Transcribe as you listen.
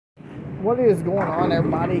What is going on,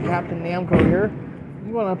 everybody? Captain Namco here.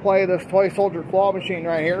 I'm going to play this toy soldier claw machine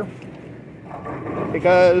right here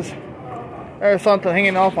because there's something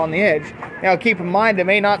hanging off on the edge. Now keep in mind, it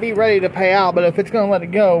may not be ready to pay out, but if it's going to let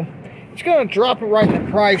it go, it's going to drop it right in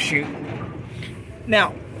the prize chute.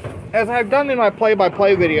 Now, as I've done in my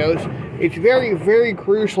play-by-play videos, it's very, very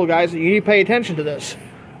crucial, guys, that you need to pay attention to this.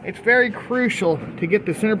 It's very crucial to get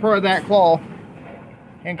the center part of that claw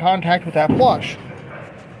in contact with that plush.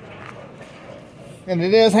 And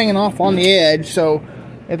it is hanging off on the edge, so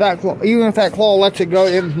if that claw, even if that claw lets it go,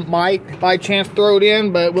 it might by chance throw it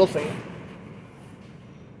in, but we'll see.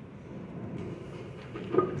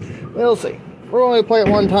 We'll see. We're only going to play it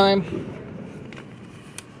one time.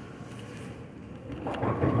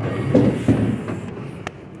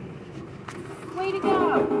 Way to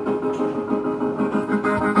go!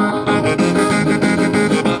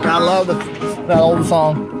 I love that old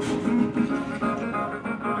song.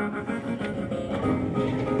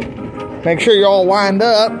 Make sure you're all lined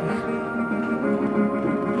up.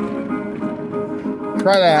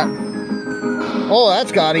 Try that. Oh,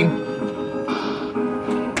 that's got him.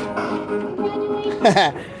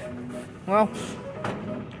 Well,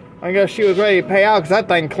 I guess she was ready to pay out because that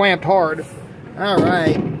thing clamped hard.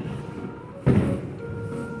 Alright.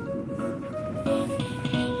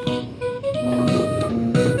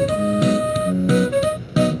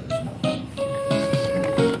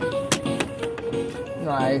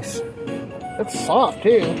 Nice. It's soft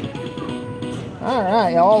too.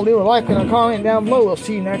 Alright, y'all leave a like and a comment down below. We'll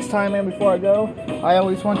see you next time, and before I go, I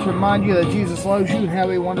always want to remind you that Jesus loves you.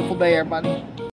 Have a wonderful day, everybody.